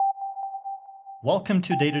Welcome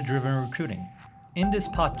to Data Driven Recruiting. In this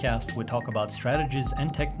podcast, we talk about strategies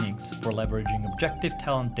and techniques for leveraging objective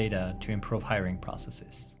talent data to improve hiring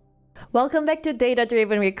processes. Welcome back to Data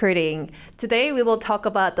Driven Recruiting. Today, we will talk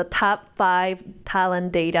about the top 5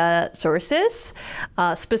 talent data sources,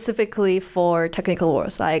 specifically for technical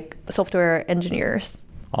roles like software engineers.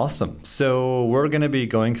 Awesome. So we're going to be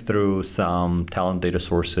going through some talent data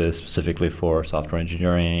sources specifically for software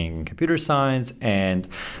engineering, computer science, and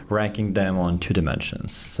ranking them on 2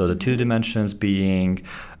 dimensions. So the 2 dimensions being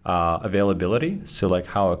availability, so like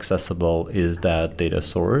how accessible is that data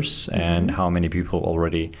source and how many people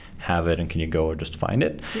already have it and can you go or just find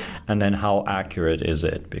it? Yeah. And then how accurate is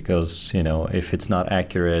it? Because, if it's not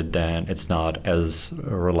accurate, then it's not as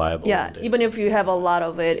reliable. Yeah, even if you have a lot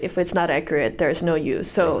of it, if it's not accurate, there's no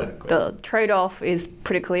use. So exactly. The trade-off is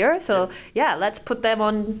pretty clear. So let's put them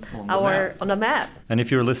on the map. And if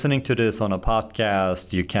you're listening to this on a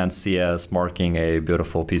podcast, you can't see us marking a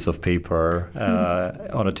beautiful piece of paper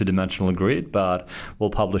on a 2-dimensional grid, but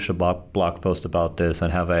we'll publish a blog post about this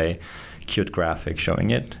and have a cute graphic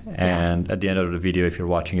showing it. And at the end of the video, if you're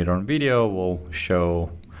watching it on video, we'll show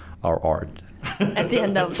our art. At the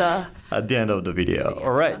end of the video.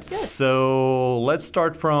 All right. So let's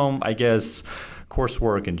start from, I guess,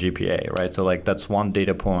 coursework and GPA, right? So that's one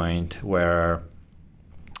data point where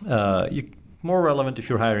more relevant if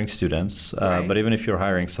you're hiring students, right. But even if you're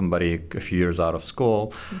hiring somebody a few years out of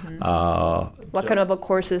school. What kind of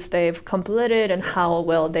courses they've completed and how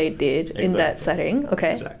well they did in that setting.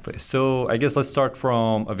 Okay. Exactly. So I guess let's start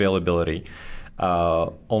from availability.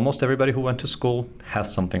 Almost everybody who went to school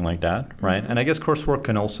has something like that, right? And I guess coursework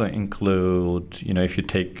can also include, if you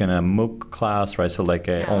take a MOOC class, right? So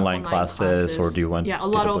online classes, or do you want... Yeah, a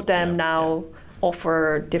lot of them now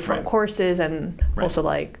offer different courses and also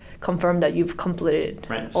confirm that you've completed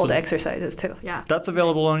all the exercises too. Yeah. That's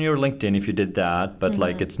available on your LinkedIn if you did that, but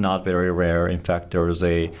it's not very rare. In fact, there was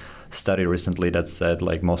a study recently that said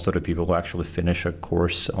most of the people who actually finish a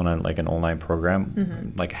course on an online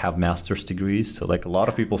program have master's degrees. So a lot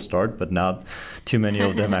of people start, but not too many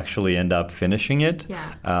of them actually end up finishing it.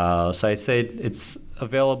 Yeah. So I'd say it's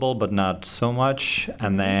available, but not so much.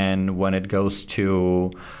 And then when it goes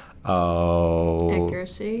to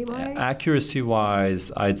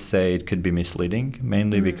accuracy-wise, I'd say it could be misleading,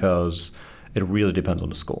 mainly because it really depends on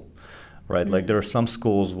the school, right? There are some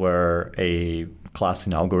schools where a class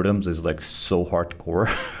in algorithms is so hardcore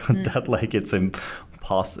that it's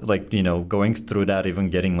impossible. Going through that,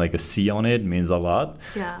 even getting a C on it means a lot.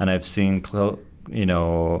 Yeah. And I've seen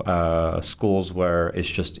schools where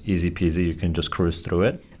it's just easy peasy, you can just cruise through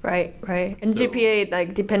it. Right. And so,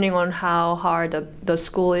 GPA, depending on how hard the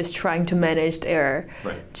school is trying to manage their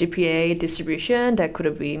GPA distribution, that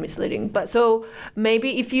could be misleading. But so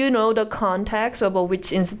maybe if you know the context of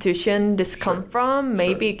which institution this come from,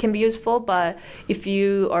 maybe it can be useful. But if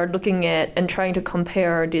you are looking at and trying to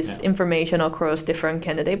compare this information across different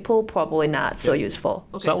candidate pool, probably not so useful.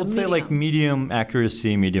 Okay, so I would say medium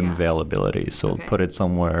accuracy, medium availability. So put it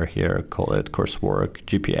somewhere here, call it coursework,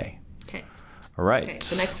 GPA. All right. Okay,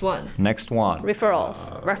 the next one. Referrals.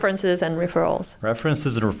 References and referrals.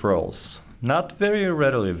 References and referrals. Not very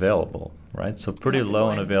readily available, right? So pretty low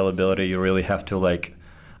on availability. You really have to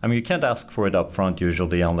you can't ask for it up front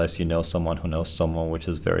usually unless you know someone who knows someone, which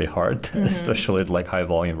is very hard, especially at high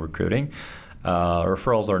volume recruiting.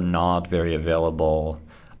 Referrals are not very available.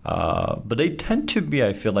 But they tend to be,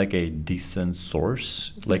 I feel a decent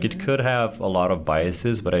source. It could have a lot of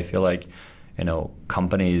biases, but I feel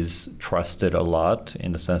companies trust it a lot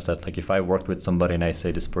in the sense that if I worked with somebody and I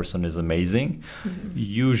say this person is amazing,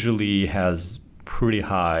 usually has pretty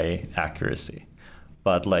high accuracy.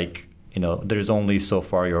 But there's only so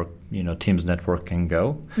far your team's network can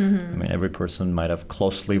go. Every person might have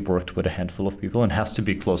closely worked with a handful of people and has to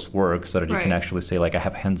be close work so that you can actually say I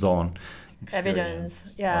have hands-on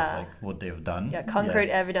evidence of what they've done. Yeah,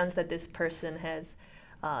 concrete evidence that this person has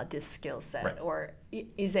this skill set or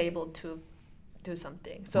is able to do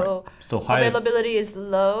something. So availability is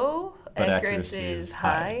low, accuracy is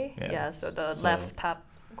high. So the left top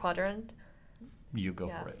quadrant. You go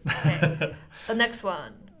for it. Okay. The next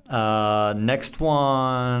one.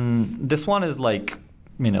 This one is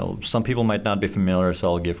some people might not be familiar, so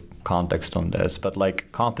I'll give context on this, but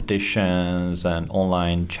competitions and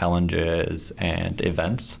online challenges and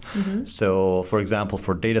events. So, for example,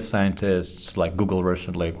 for data scientists, Google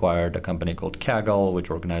recently acquired a company called Kaggle,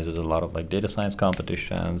 which organizes a lot of data science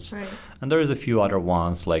competitions. Right. And there is a few other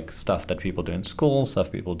ones, stuff that people do in school,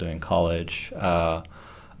 stuff people do in college.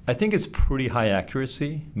 I think it's pretty high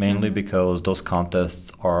accuracy, mainly because those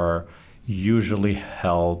contests are usually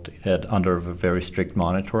held under very strict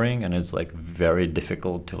monitoring, and it's like very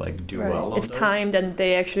difficult to like do well. It's timed, and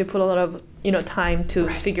they actually put a lot of time to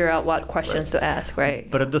figure out what questions to ask, right?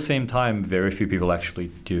 But at the same time, very few people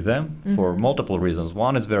actually do them for multiple reasons.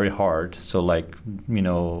 One is very hard, so like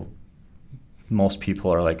most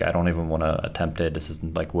people are like, I don't even want to attempt it. This is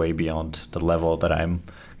like way beyond the level that I'm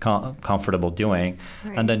comfortable doing.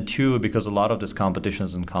 Right. And then two, because a lot of these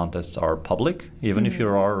competitions and contests are public, even if you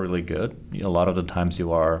are really good, a lot of the times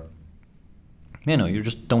you are, you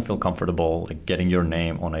just don't feel comfortable like getting your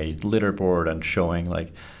name on a leaderboard and showing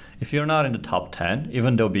like, if you're not in the top 10,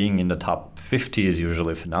 even though being in the top 50 is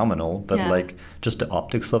usually phenomenal, but like just the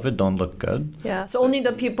optics of it don't look good. Yeah, so only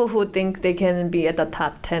the people who think they can be at the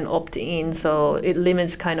top 10 opt in, so it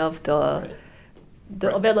limits kind of the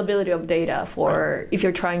availability of data for if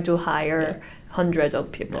you're trying to hire hundreds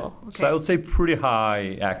of people. Okay. So I would say pretty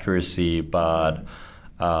high accuracy, but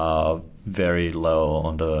very low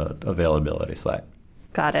on the availability side.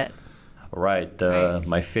 Got it. Right.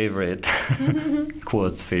 My favorite,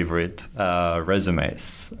 quotes favorite,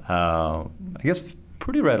 resumes. I guess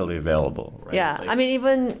pretty readily available. Right? Yeah. Like, I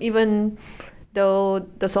mean, even though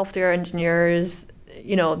the software engineers,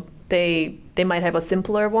 they might have a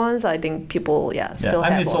simpler ones. I think people, still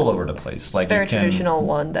have. It's all over the place. Like very traditional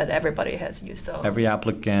one that everybody has used. So every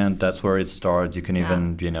applicant, that's where it starts. You can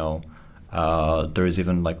even, there is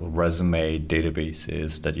even like resume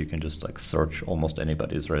databases that you can just like search almost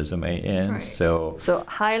anybody's resume in. Right. So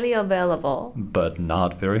highly available, but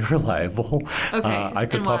not very reliable. Okay. I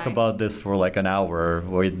could talk about this for like an hour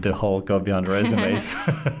with the whole Go Beyond Resumes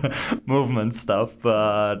movement stuff.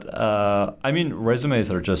 But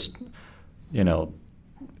resumes are just,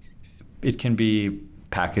 it can be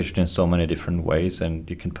packaged in so many different ways, and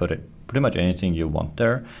you can put it pretty much anything you want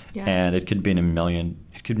there, and it could mean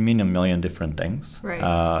a million different things.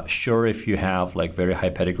 Right. Sure, if you have like very high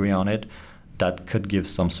pedigree on it, that could give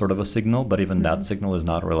some sort of a signal, but even that signal is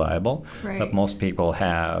not reliable. Right. But most people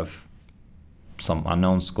have some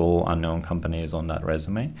unknown school, unknown companies on that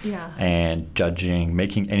resume, and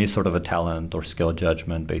making any sort of a talent or skill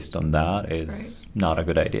judgment based on that is not a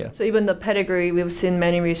good idea. So even the pedigree, we've seen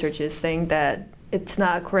many researchers saying that it's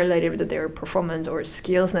not correlated with their performance or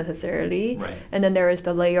skills necessarily. Right. And then there is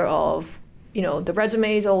the layer of, the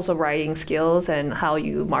resume is also writing skills and how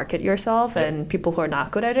you market yourself. Yep. And people who are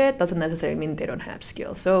not good at it doesn't necessarily mean they don't have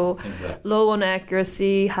skills. So low on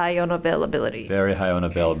accuracy, high on availability. Very high on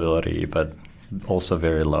availability, but also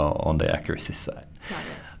very low on the accuracy side. Got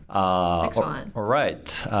it. Next one. All right.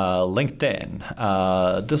 LinkedIn.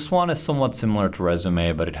 This one is somewhat similar to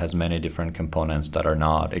resume, but it has many different components that are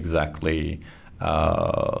not exactly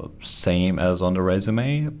same as on the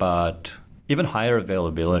resume, but even higher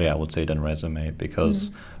availability, I would say, than resume, because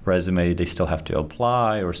resume, they still have to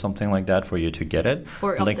apply or something like that for you to get it.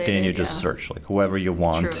 Or LinkedIn, you just search, like whoever you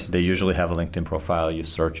want. True. They usually have a LinkedIn profile, you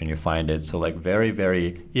search and you find it. So like very,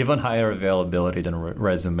 very, even higher availability than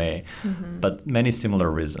resume, but many similar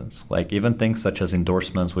reasons. Like even things such as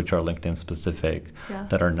endorsements, which are LinkedIn specific,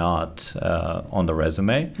 that are not on the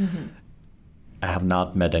resume. I have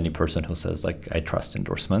not met any person who says like, I trust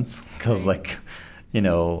endorsements, because like,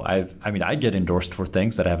 I get endorsed for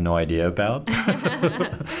things that I have no idea about.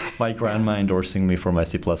 My grandma endorsing me for my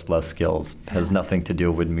C++ skills has nothing to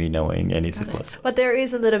do with me knowing any C++. But there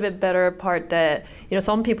is a little bit better part that,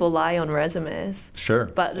 some people lie on resumes. Sure.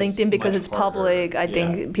 But LinkedIn, because it's public, I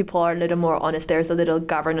think people are a little more honest. There's a little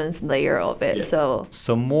governance layer of it. Yeah.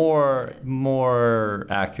 So more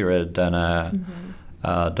accurate than a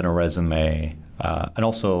resume, and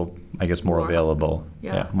also, I guess, more available.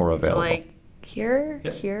 Yeah, more available. So like, here?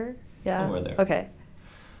 Yeah. Somewhere there. Okay.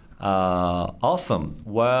 Awesome.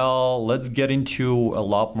 Well, let's get into a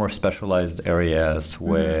lot more specialized areas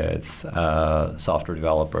with software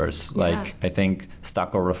developers. Like, I think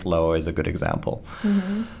Stack Overflow is a good example.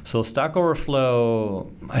 So Stack Overflow,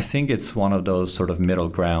 I think it's one of those sort of middle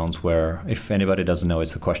grounds where, if anybody doesn't know,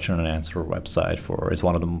 it's a question and answer website it's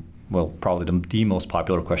one of them. Well, probably the most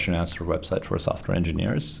popular question and answer website for software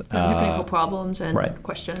engineers. Technical problems and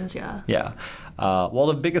questions, Yeah. Well,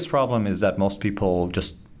 the biggest problem is that most people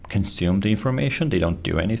just consume the information. They don't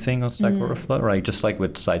do anything on Stack Overflow, right? Just like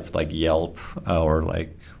with sites like Yelp or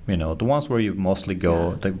like, the ones where you mostly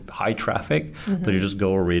go, the high traffic, but you just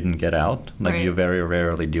go read and get out. Like you very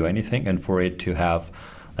rarely do anything. And for it to have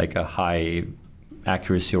like a high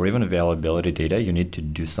accuracy or even availability data, you need to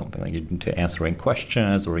do something. Like you need to answering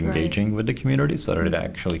questions or engaging with the community so that it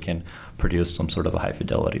actually can produce some sort of a high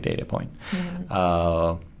fidelity data point.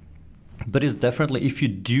 But it's definitely, if you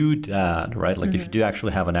do that, right, like if you do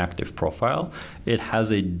actually have an active profile, it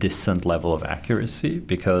has a decent level of accuracy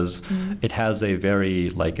because it has a very,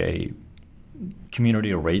 like a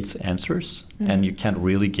community rates answers, and you can't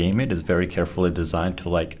really game it. It's very carefully designed to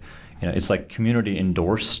like, it's like community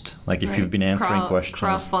endorsed. Like if you've been answering questions,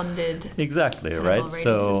 crowd-funded. Exactly, right?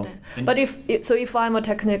 So, but if I'm a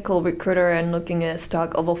technical recruiter and looking at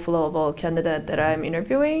Stack Overflow of a candidate that I'm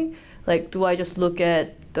interviewing, like, do I just look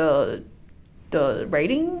at the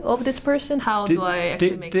rating of this person? How do I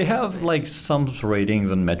actually make sense of it? They have like some ratings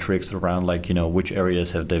and metrics around like, which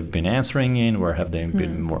areas have they been answering in, where have they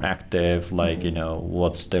been more active, like,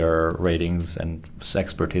 what's their ratings and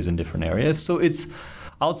expertise in different areas. So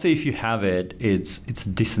I would say if you have it, it's a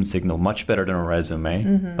decent signal, much better than a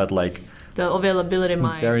resume, but like the availability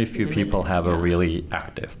might very few people have a really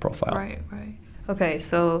active profile. Right. Okay,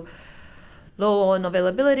 so low on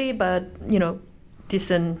availability, but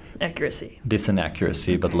decent accuracy.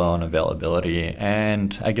 But low on availability.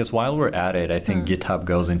 And I guess while we're at it, I think GitHub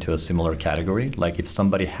goes into a similar category. Like if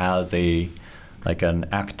somebody has an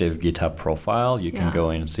active GitHub profile, you can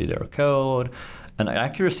go in and see their code. And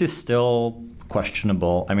accuracy is still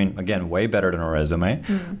questionable. I mean, again, way better than a resume,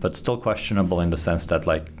 but still questionable in the sense that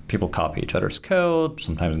like people copy each other's code,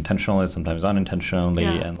 sometimes intentionally, sometimes unintentionally.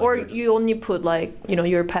 Yeah. And or you only put like,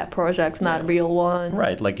 your pet projects, not real one.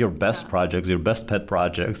 Right, like your best projects, your best pet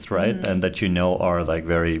projects, right? And that are like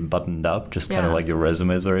very buttoned up, just kind of like your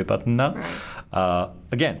resume is very buttoned up. Right.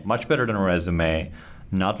 Again, much better than a resume.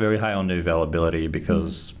 Not very high on the availability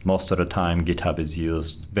because most of the time GitHub is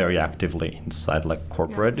used very actively inside like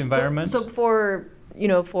corporate environments. So for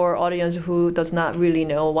audience who does not really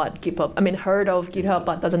know what GitHub, heard of GitHub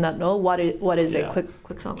but does not know what is a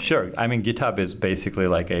quick summary. Sure. GitHub is basically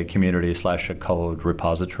like a community / a code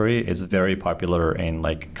repository. It's very popular in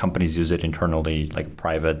like companies use it internally, like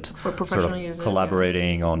private for professional users,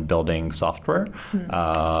 collaborating on building software.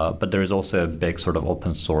 But there is also a big sort of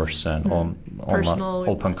open source and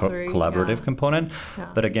open collaborative component. Yeah.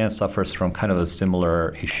 But again, it suffers from kind of a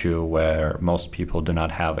similar issue where most people do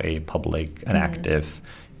not have a public and active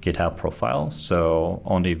GitHub profile. So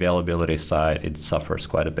on the availability side, it suffers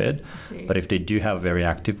quite a bit. But if they do have a very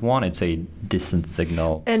active one, it's a decent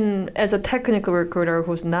signal. And as a technical recruiter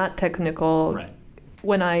who's not technical,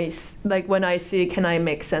 when I see, can I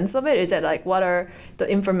make sense of it? Is it like, what are the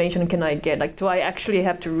information can I get? Like, do I actually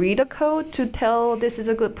have to read a code to tell this is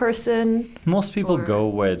a good person? Most people go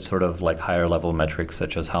with sort of like higher level metrics,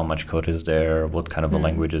 such as how much code is there, what kind of a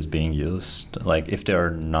language is being used. Like if they're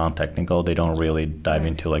non-technical, they don't really dive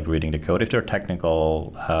into like reading the code. If they're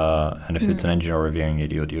technical, and if it's an engineer reviewing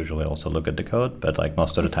it, you would usually also look at the code. But like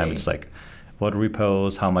most of the time, it's like, what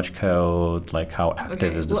repos, how much code, like how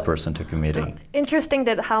active is this person to committing? Interesting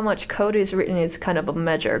that how much code is written is kind of a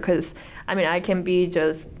measure because, I can be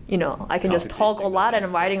just, I can just talk a lot and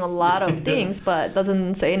writing a lot of things, but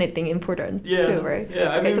doesn't say anything important too, right?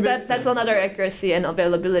 Yeah, okay, so that's another accuracy and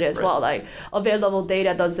availability as well. Like available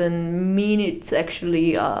data doesn't mean it's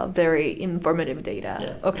actually very informative data.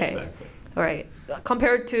 Yeah, okay, exactly. All right.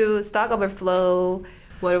 Compared to Stack Overflow,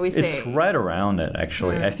 what do we say? It's right around it,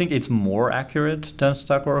 actually. I think it's more accurate than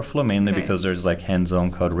Stack Overflow, mainly because there's like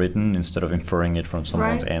hands-on code written instead of inferring it from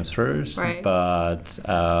someone's answers. Right. But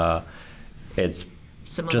it's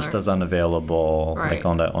similar. Just as unavailable, like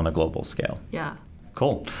on a global scale. Yeah.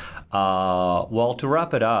 Cool. Well, to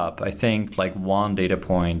wrap it up, I think like one data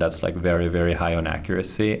point that's like very, very high on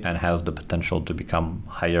accuracy and has the potential to become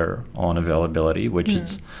higher on availability, which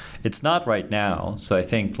it's not right now. So I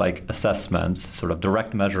think like assessments, sort of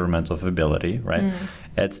direct measurements of ability, right?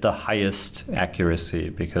 It's the highest accuracy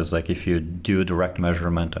because like if you do direct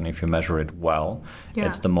measurement and if you measure it well,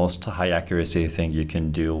 it's the most high accuracy thing you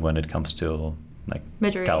can do when it comes to like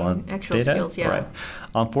measuring talent actual data. Skills, right?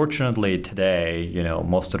 Unfortunately, today,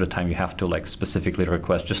 most of the time you have to like specifically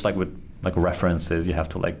request, just like with like references, you have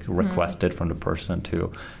to like request it from the person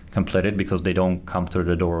to complete it because they don't come through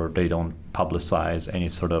the door, they don't publicize any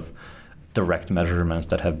sort of direct measurements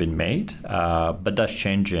that have been made. But that's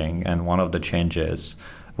changing, and one of the changes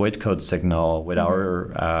with CodeSignal, with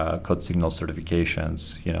our CodeSignal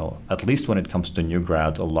certifications, at least when it comes to new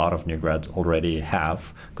grads, a lot of new grads already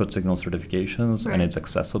have CodeSignal certifications, and it's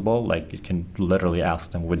accessible. Like you can literally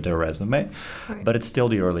ask them with their resume, but it's still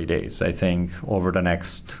the early days. I think over the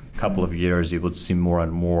next couple of years, you would see more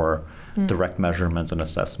and more direct measurements and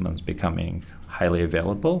assessments becoming highly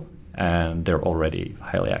available, and they're already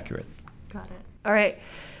highly accurate. Got it. All right.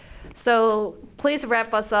 So please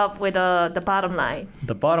wrap us up with the bottom line.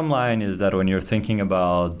 The bottom line is that when you're thinking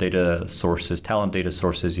about data sources, talent data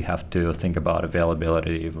sources, you have to think about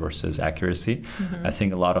availability versus accuracy. Mm-hmm. I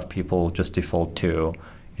think a lot of people just default to,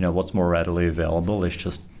 what's more readily available. Let's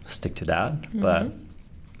just stick to that. Mm-hmm. But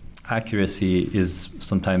accuracy is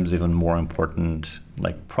sometimes even more important,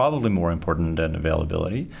 probably more important than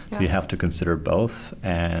availability. Yeah. So you have to consider both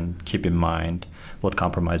and keep in mind what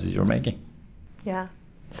compromises you're making. Yeah.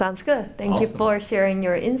 Sounds good. Thank you for sharing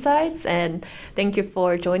your insights, and thank you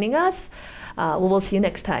for joining us. We will see you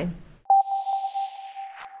next time.